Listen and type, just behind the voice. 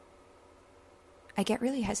I get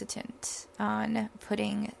really hesitant on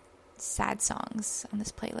putting sad songs on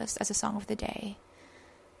this playlist as a song of the day,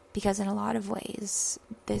 because in a lot of ways,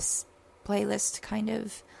 this playlist kind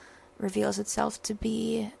of reveals itself to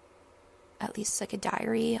be at least like a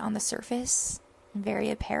diary on the surface, very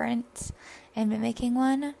apparent and mimicking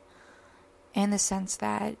one, in the sense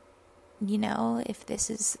that, you know, if this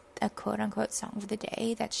is a quote-unquote song of the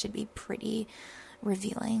day, that should be pretty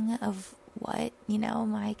revealing of what, you know,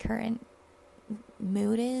 my current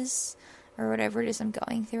mood is, or whatever it is I'm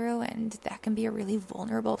going through, and that can be a really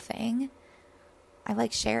vulnerable thing. I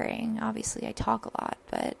like sharing, obviously I talk a lot,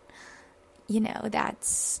 but, you know,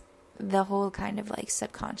 that's the whole kind of like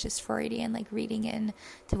subconscious Freudian, like reading in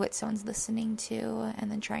to what someone's listening to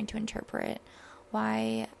and then trying to interpret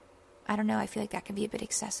why. I don't know, I feel like that can be a bit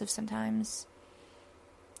excessive sometimes.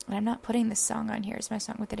 And I'm not putting this song on here as my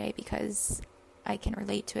song of the day because I can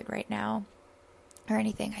relate to it right now or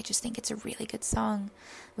anything. I just think it's a really good song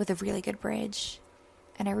with a really good bridge,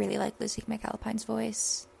 and I really like Lizzie McAlpine's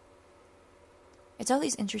voice. It's all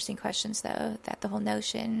these interesting questions, though, that the whole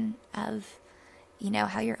notion of, you know,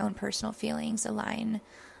 how your own personal feelings align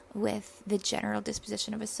with the general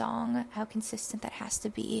disposition of a song, how consistent that has to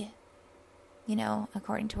be, you know,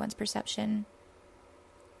 according to one's perception.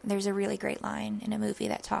 There's a really great line in a movie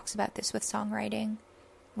that talks about this with songwriting,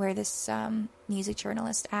 where this music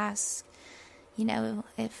journalist asks, you know,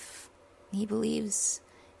 if he believes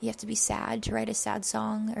you have to be sad to write a sad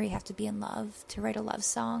song, or you have to be in love to write a love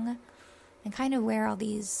song, and kind of where all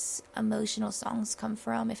these emotional songs come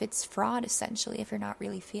from. If it's fraud, essentially, if you're not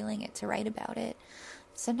really feeling it to write about it,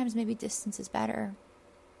 sometimes maybe distance is better.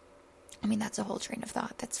 I mean, that's a whole train of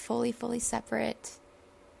thought that's fully separate.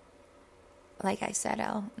 Like I said,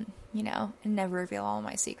 I'll, you know, never reveal all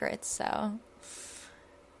my secrets, so,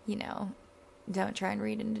 you know, don't try and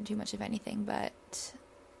read into too much of anything, but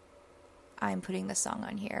I'm putting this song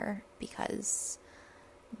on here because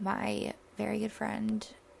my very good friend,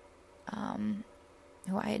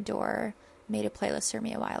 who I adore, made a playlist for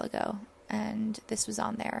me a while ago, and this was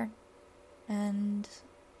on there, and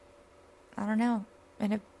I don't know,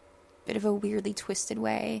 in a bit of a weirdly twisted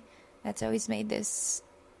way, that's always made this,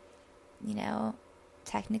 you know,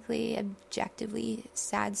 technically, objectively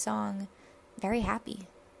sad song very happy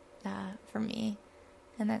for me,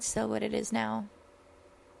 and that's still what it is now.